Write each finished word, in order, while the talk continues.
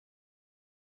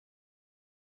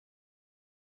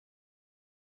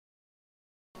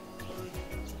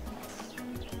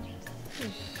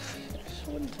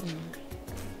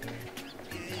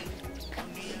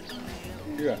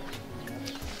Yeah.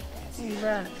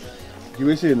 You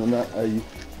will say no na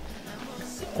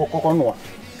kokono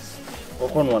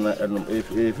na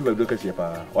if you will look at your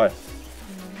pa. Why?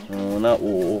 Na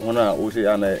o say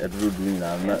ana eduru du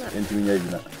na entimi nya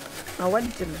bi na. What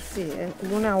did you say?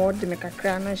 And I want to make a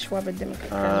crown and swab at them.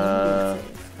 A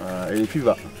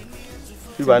fever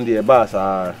and the bass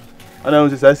are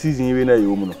announced as season even a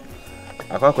woman.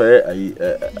 I can't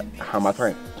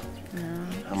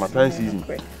Hamatan season.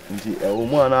 A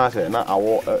woman answer, not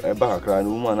a back crying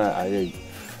woman. I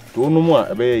don't know more.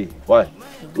 Obey. Why?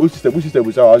 Which is the bushes that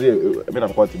was out here. I mean,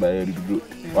 I'm quite by a group.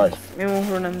 Why?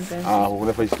 Who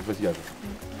the face to face yet?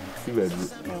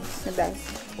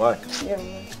 Why?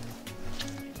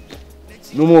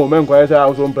 No more men quiet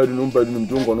out on pedal,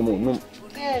 don't go no more.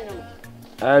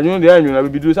 I knew the engine will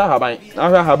be do so. I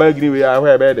have a green way. I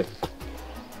wear better.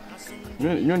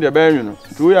 You the bear, you know.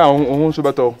 2 years on so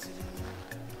battle.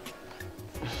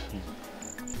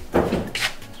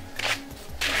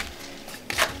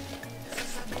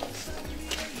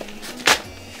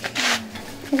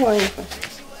 Why?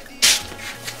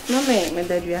 No, my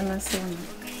dad, you are not saying.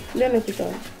 Let me pick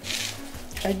up.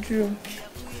 I drew.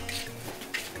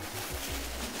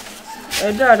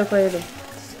 I draw the fire.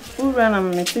 Who ran a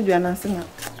method and answer?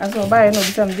 I saw buy no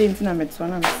some days na met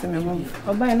one and say me home.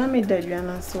 Or buy na me dead you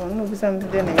and so no some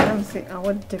then I am say I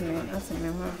want to me as me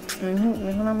home.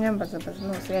 Me home am but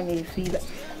no say any feed.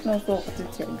 No so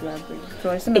what to drag.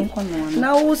 So I say me come on.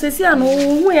 Now say see no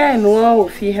who I know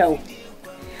of fi help.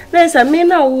 There's a me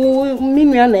na me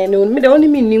nua na no me the only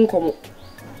me nim komo.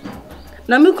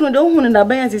 Na me kunu don hu na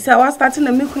ban say I was starting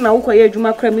na me kunu na wokoye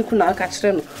adwuma kra me kunu aka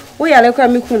kire no. Wo ya le kwa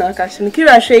me kunu aka kire no.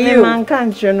 Kira hwe yi o. Man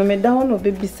kan kire no me da ho no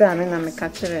be bisa me na me ka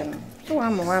kire no. So wa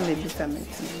me bisa me.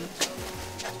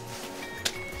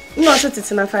 No so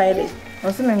titi na fire.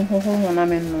 O se me ho na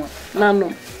me no. Na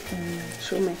no.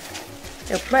 Show me.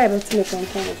 E private me kan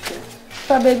kan.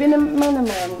 Pa baby na man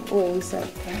o inside.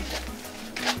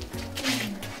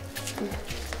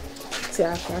 I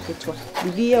can't get to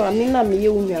be a mina me,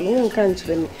 you and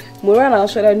country. Morana,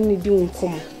 shall I need you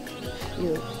come?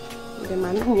 You, the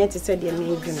man who yet said your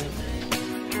name.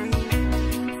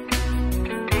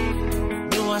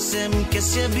 No, I said,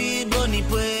 Cassabi, Bonnie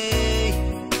Way.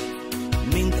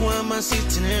 Minquama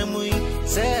sitting in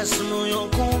says no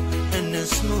yonko, and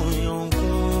there's no yonko.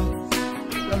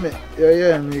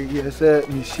 Yes, sir,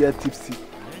 Miss Tipsy.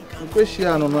 The question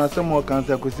on some more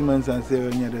cancer, Cosimans and say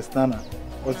near the Stunna.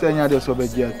 O say anya de so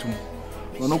begia atum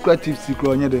ono kra Tipsy kro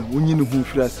onye de wonyi ne hu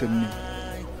fira asem ni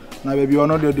na be bi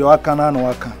ono de waka na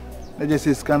waka na je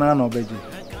se scanner na obeje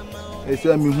e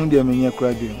say mi hu de menye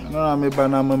kra de no na me ba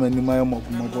na mama ni mayo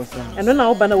mobo sa eno na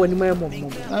wo ba na wani mayo mobo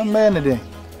na me ne de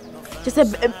je say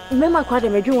me ma kwa de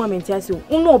medwu wa menti ase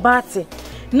uno ba ate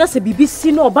na se BBC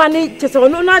no ba ne je say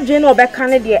ono na dwen na obeka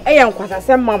ne de e ye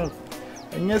nkwasasem mam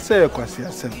enye say kwase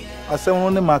asem no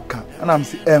ne maka na am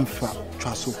si emfa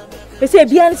twaso. I say,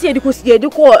 Bian said, because you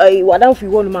call a one for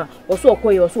one man, or so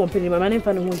call you, or so penny, my man, and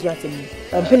who's just a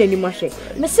penny mache.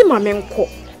 Messi, my man, call.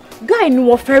 Guy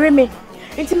knew of ferry me.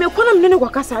 Into me, Conam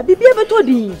Nenocasa, be able to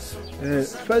do.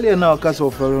 Fairly now, Castle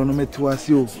for no to us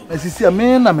you. As you see a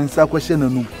man, I'm in some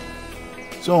question.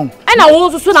 So, and I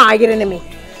also soon I get enemy.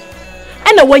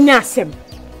 And I want him.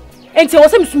 And so,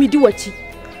 what's me do what you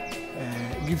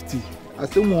Gifty. I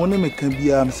say, one name can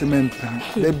be a cement pen.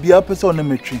 There be a person on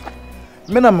the tree.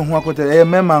 Mena me ho akote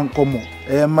mema nkomo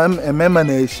mema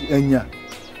na enya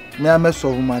me ameso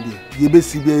homa de ye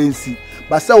besi be ensi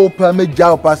ba se wo pa meja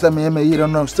wo pa se me yire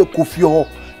no se kofi ho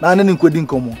na ne nkodi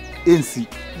nkomo ensi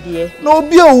de na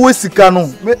obi a wo sika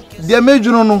no de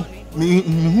mejunu no me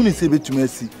hu ni se betuma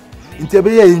asi nti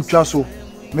be ye ntwa so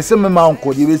me se mema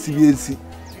nko de besi be ensi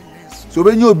so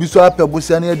be nya obi so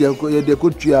apebosia na ye de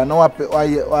kotua na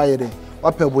waye de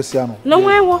wapebosia no no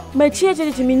wanwo ma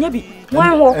chieche de me nya bi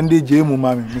wanwo ende je mu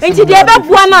mami enti de be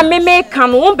bua na me ka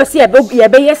no won pese ye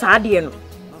be ye sa de no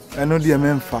eno de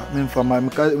memfa ma me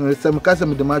se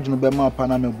me de madwunu be ma pa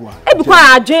na me bua e bi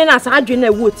kwa adwen na sa adwen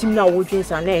na wo tim na wo dwen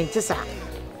sa na enti sa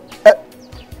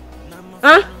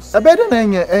be de na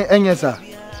enye sa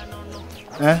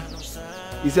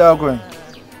isi akon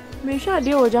me sha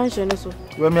de o junction so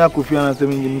we me akofi na se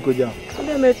me ngi ko jam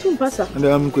de me tum pasa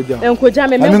de am ko jam enkoja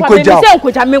me se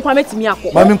enkoja me kwa metimi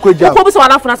akọ ma me enkoja ko bi so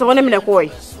wala funa se woni me ne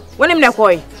koy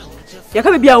ya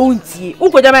ka bia untie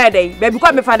unkoja me dey be bi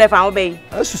kwa me fa de fa wo be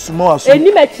asusu mo aso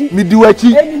eni machi mi di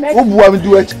wachi wo bua mi di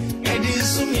wachi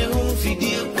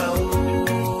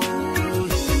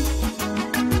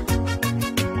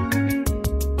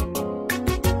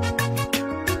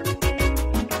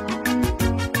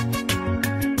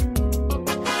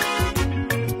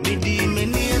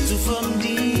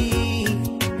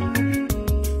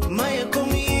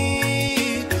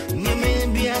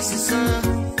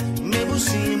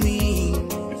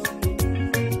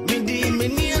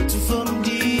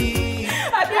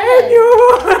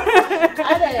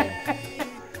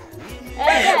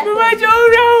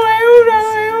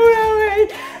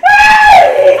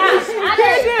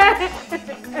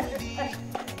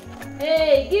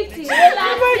Hey, Gifty,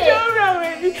 relax.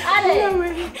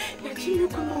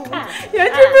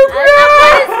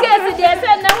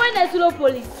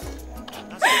 Police.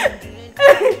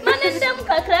 Man in them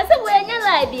class when you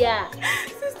lie, dear.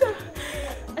 Sister.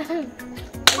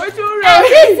 What's your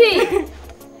right?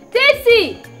 Tipsy.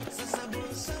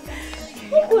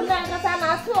 Who could not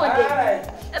have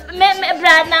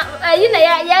Brad, you know,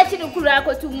 Yachin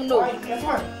Kurako to know.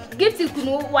 Gifty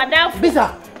Kunu, what down Bisa.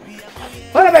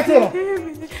 What about you?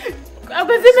 I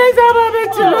was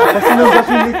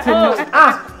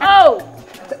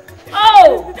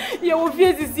oh, you will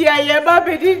feel to see I am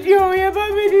baby did you,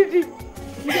 baby did you.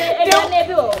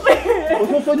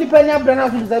 So you pay up than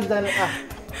I'm not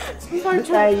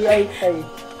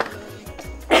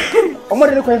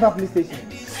going to police station.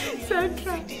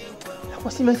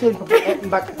 What's he saying?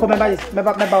 But come back,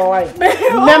 my wife.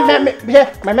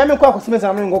 My mammy called me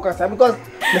some because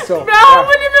so.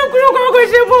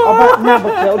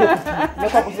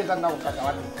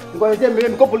 Because they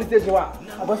made police station. I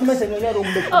was missing your room.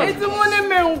 It's one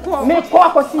make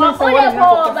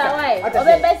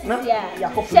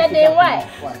shedding white.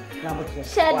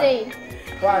 Shedding.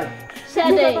 Why?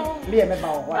 Shedding. Oh,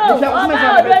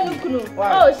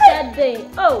 shedding.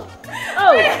 Oh,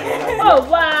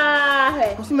 wow.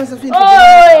 Oh,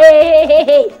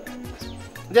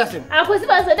 yes. I was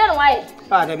about to then why?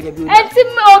 And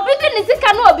business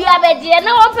cannot be a bed, and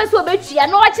no one person will be cheer,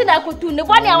 no watching I could do the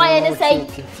 1 hour and say.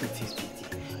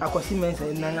 I was saying,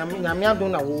 I'm not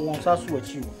doing a woman's house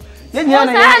with you. Then you are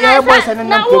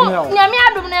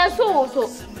so.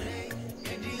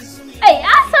 Hey,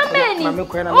 ask some many.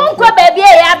 Uncle baby,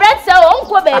 I bred so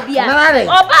uncle baby.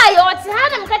 Or buy your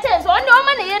Tannum Cattens on your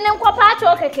money and uncle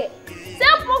Pacho.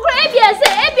 Some Grabia say,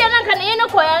 Ebian can in a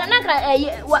coil,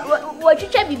 what you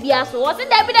check be so. What's it,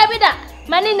 David?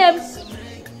 Money names.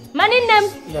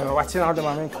 Yeah, watching out the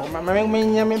mammy. Mammy,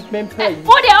 pay.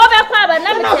 For the other club, and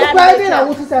I'm not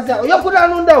you could not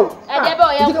know. I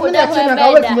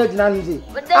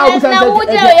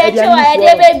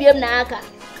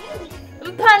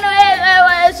Pano,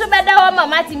 so bad,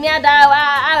 Mamma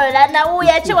Timiada, now we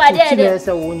are two ideas.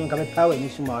 So, when you come a power in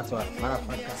smart.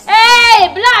 Hey,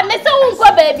 blood, Miss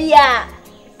Uncle baby.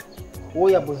 Oh,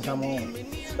 yeah, but some more.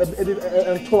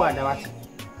 And 2 hours.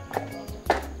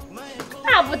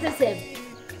 Ah, but the same.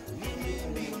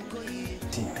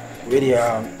 Really, I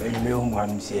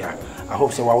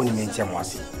hope so. I won't mention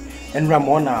was and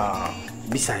Ramona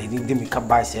beside him, come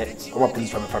by said, or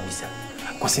police from Bisa.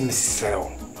 Was him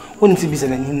so. Wouldn't be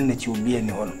saying that you be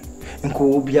anyone. And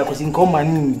could be a cousin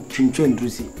common to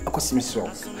see a cosmic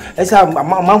song. As a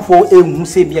man for who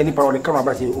say be any power to come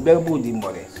about you, obey body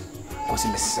body.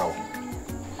 Cosmic song.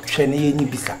 Shani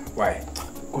Bisa. Why?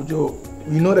 Kojo,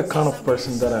 you know the kind of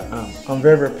person that I am. I'm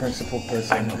very, very principled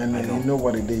person. I know. You know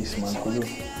what it is, man. Kojo.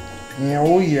 Yeah,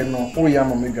 oh yeah, no, oh yeah,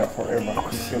 I'm a mega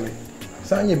forever. Silly.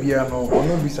 Sanya Biano, or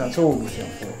no Bisa, so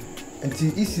for. And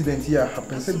the incident here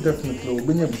happens definitely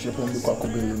when you bishop on the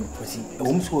Quacobello.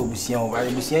 Also, Busian, I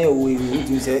will say, we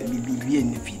will say, be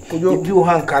in the feet. You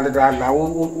hang Canada, now,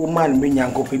 man, bring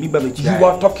Uncle Baby. You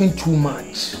are talking too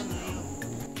much.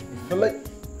 You feel like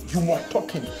you are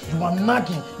talking, you are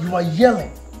nagging, you are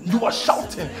yelling, you are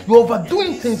shouting, you are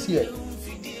overdoing things here.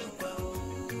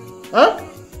 Huh?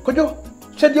 Could you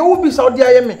said you will be Saudi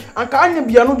Arabia and can you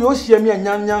be another Ocean and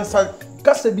Yan Sa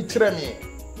Cassa betray me?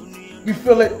 You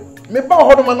feel like me ba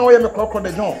hodo man na me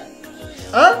crocodile the John.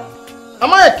 Huh?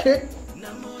 Am I a kid?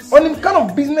 On him kind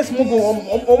of business mogul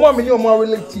or 1 million more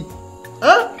related.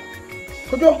 Huh?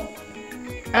 Kojo,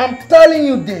 I'm telling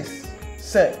you this,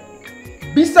 sir.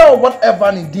 Bisa or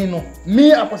whatever ni dino,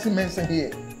 me a person mention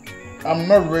here. I'm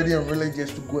not ready and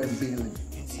religious to go and bail him.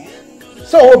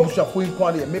 So what bush for in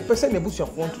kwade me person e bush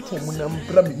for to mu na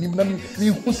mbra me ni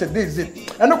hu se dey zit.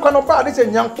 E no kwa no ba dey se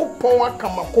nyankopon aka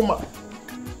makoma.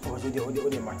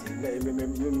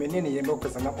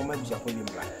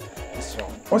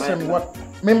 What?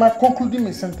 May my concluding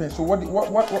my sentence. So what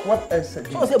else said?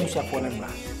 And no, it's a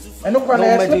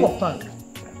slip of tongue.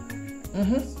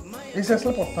 It's a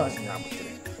slip of tongue.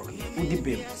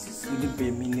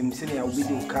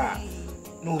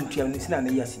 No, I'm not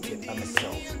a yes,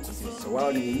 myself. So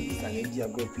while you eat an idea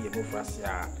go for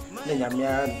Frasia, then I'm a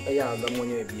young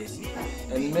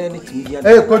and many to me.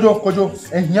 Hey,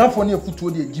 Kojo, and here for your foot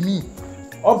with Jimmy.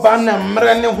 Oh, Banna,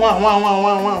 Mrene,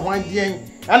 one,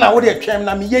 and I would have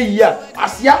trimmed me here.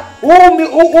 Asia,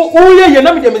 ye,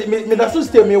 na me da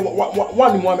system me one.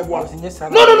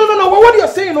 No. What are you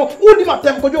saying? No, who did my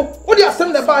tempo? What are you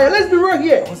saying the buyer? Let's be real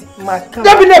here.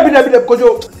 Debbie,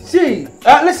 see,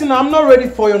 listen, I'm not ready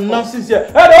for your nonsense here.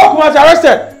 Hey, the Okuma's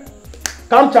arrested.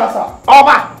 Come, Chasa.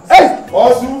 Over. Hey,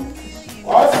 Osu.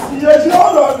 Yes,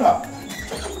 your Lord.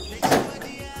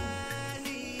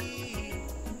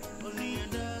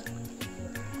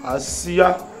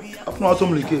 Asia, I've not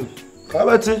some liquor.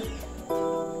 Kabati.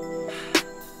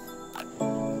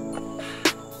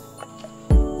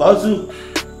 Osu.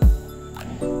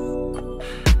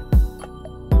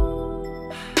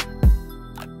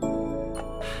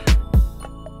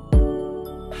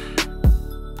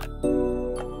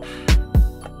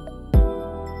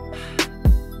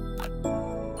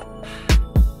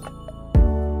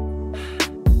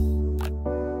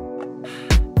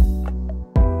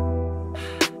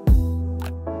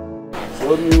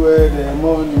 Show me where the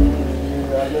money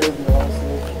is. I just want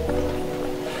to.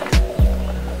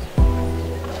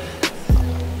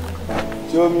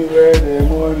 Show me where the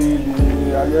money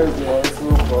is. I just want to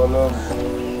follow.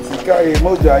 Sika,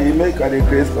 Moja, you make a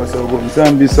grace because of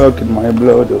some be sucking my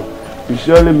blood. You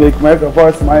surely make a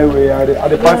pass my way.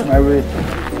 I pass my way.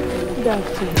 Good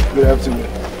afternoon. Good afternoon.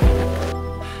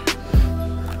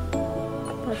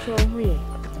 What's wrong with you?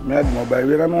 Mad mobile,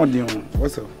 we are not doing.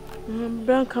 What's up?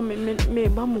 Branca me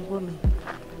bamu woman.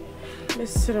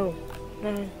 Miss Row.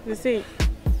 You see,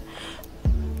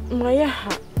 my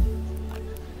ha.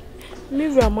 Me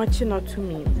were matching out to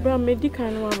me. Bram medical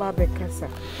and one babecassa.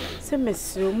 Say,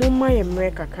 Miss Row, Mumma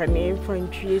America can name for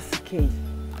entry SK.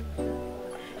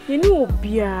 You know,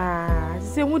 Bia,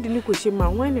 say, what didn't you say, my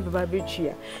wine of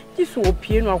Babachia? This will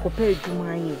appear no compared to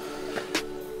mine.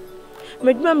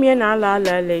 Madame and Allah,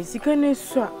 lazy can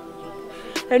swap.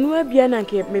 And where Biana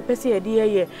kept me pessy a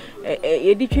dear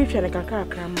a detrition like a car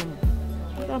cram.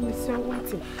 I'm so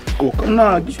wanting. Oh, come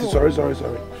now,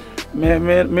 sorry.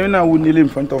 May now wouldn't kneel in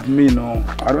front of me, no.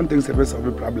 I don't think it's the best of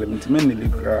the problem. It's mainly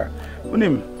cry. When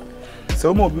him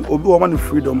so more woman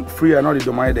freedom free and not the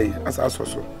domain day as I saw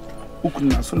so. Who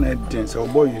couldn't as soon as dance or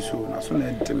boy you so, as soon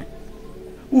as me.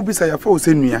 Who beside your foe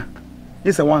send me?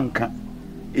 Yes, a one can.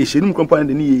 A shouldn't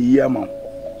company the year amount.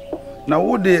 Now,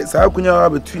 what day, so how can you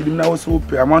have between now so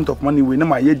pay amount of money we know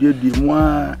my head you do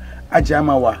more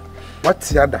ajamawa? What's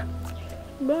the other?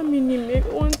 Bamini,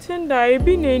 one tender, I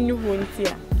been anyone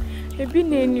here. I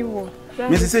been anyone.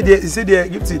 Mrs. said,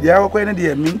 Gifty, they are quite a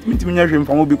dear, meet me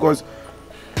from because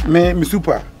me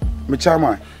super, me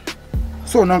charmer.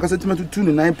 So now I said to me to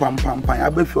 29 pam. I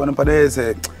bet for one pade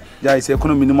say, there is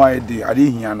economy no more day, I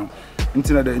didn't hear no.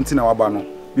 Intina wabano.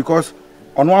 Because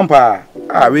on one pa,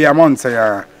 we amount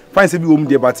say, fine say be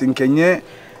there, but in Kenya,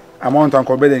 amount and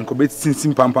Kobe and Kobe since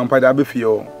pam I be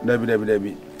feel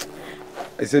Debbie.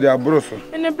 I said they are broso.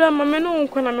 And the blame my no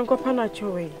can I make a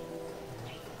panacho way.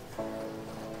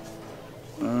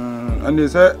 And they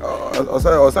say,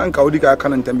 Osan Kaudika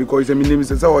can't because the name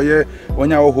is so yeah, when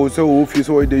you are so few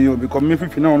so you become me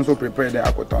if you know so prepared the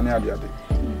Aquatonia the other.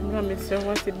 Mr.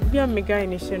 What it be a mega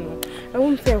initial. I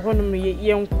won't say one of me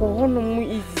young Cohono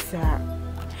easy, sir.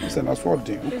 It's an assault,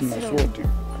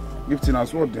 Gifting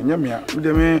us what the Yamia, with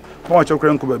the me, how much of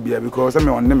Cranko be because I'm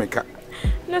on Nemeka.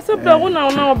 Nessa, one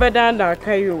now better than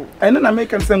Caillou. And then I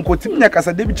make and send Cotinia as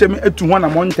a debit to 1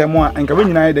 amount more and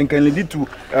can I then can lead to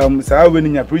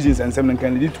winning your prisons and 7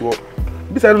 can lead to.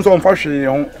 Besides, some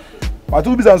fashion, but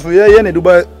 2 business for ye and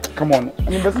Dubai. Come on, I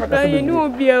mean, you know,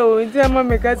 Bio, German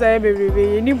because I have a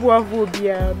baby, any boy would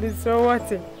be so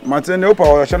what? Martin, no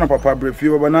power, Shannon Papa, brief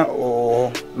you, but now,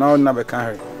 oh, now never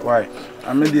can. Why?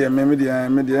 I made the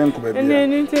uncle, and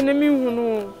then intend me who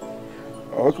know.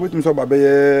 Oh, with me so by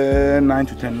 9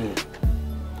 to 10.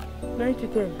 9 to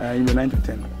 10. You 9 to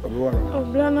 10.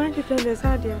 Oh, 9 to 10 is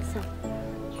hard, yes.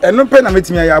 And no pen, I met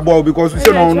me a ball because we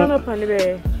said no.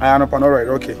 I am upon all right,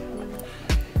 okay.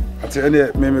 I tell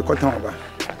you, maybe cut on about.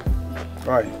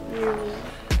 Right.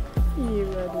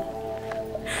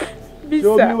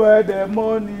 Show me where the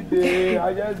money is.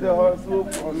 I just the hustle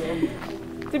for them.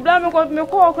 The blame got me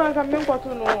call crank and me got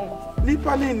to know.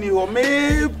 Lipani or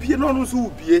may piano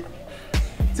soup.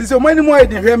 Since your money more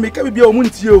than here, make me be a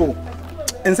muntio.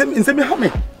 And send me hammy.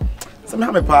 Some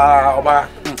hammy pa.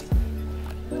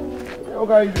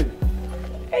 Okay.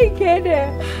 Hey, kid.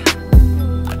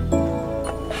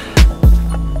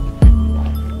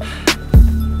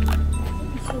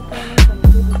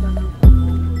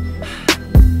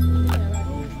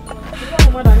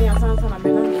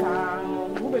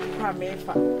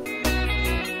 Mefa.